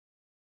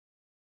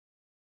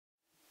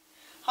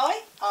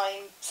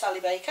I'm Sally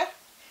Baker,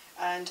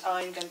 and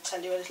I'm going to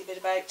tell you a little bit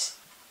about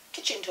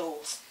kitchen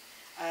tools.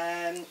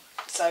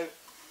 So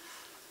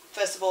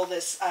first of all,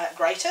 there's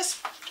graters,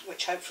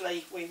 which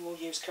hopefully we will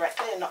use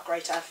correctly and not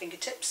grate our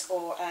fingertips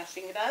or our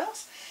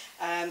fingernails.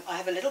 I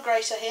have a little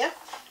grater here,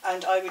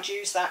 and I would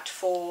use that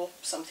for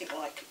something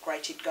like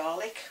grated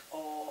garlic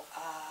or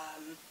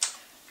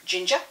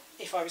ginger,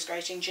 if I was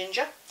grating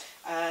ginger.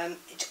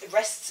 It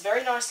rests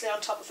very nicely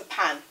on top of a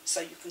pan, so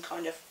you can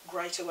kind of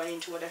grate away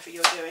into whatever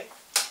you're doing.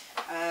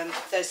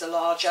 There's a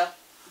larger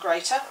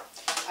grater,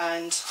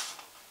 and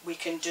we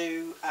can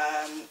do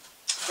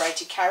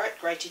grated carrot,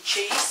 grated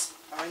cheese,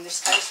 or in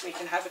this case we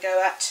can have a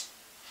go at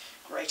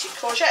grated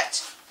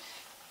courgette.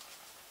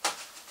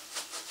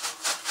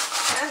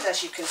 And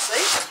as you can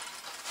see,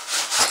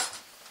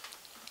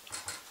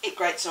 it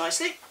grates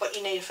nicely, but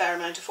you need a fair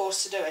amount of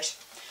force to do it.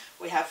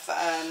 We have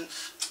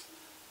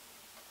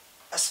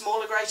a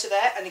smaller grater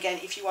there, and again,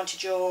 if you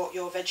wanted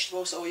your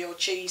vegetables or your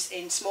cheese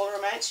in smaller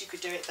amounts, you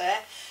could do it there.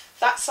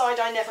 That side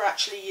I never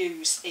actually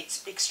use.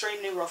 It's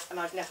extremely rough, and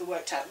I've never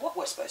worked out what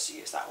we're supposed to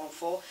use that one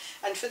for.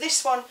 And for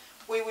this one,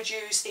 we would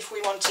use, if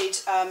we wanted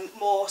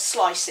more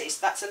slices.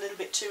 That's a little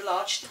bit too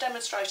large to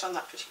demonstrate on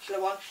that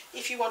particular one.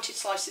 If you wanted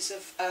slices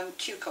of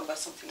cucumber,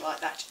 something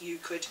like that, you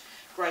could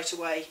grate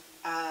away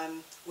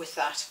with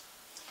that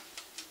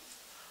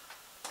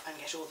and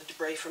get all the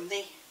debris from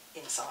the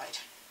inside.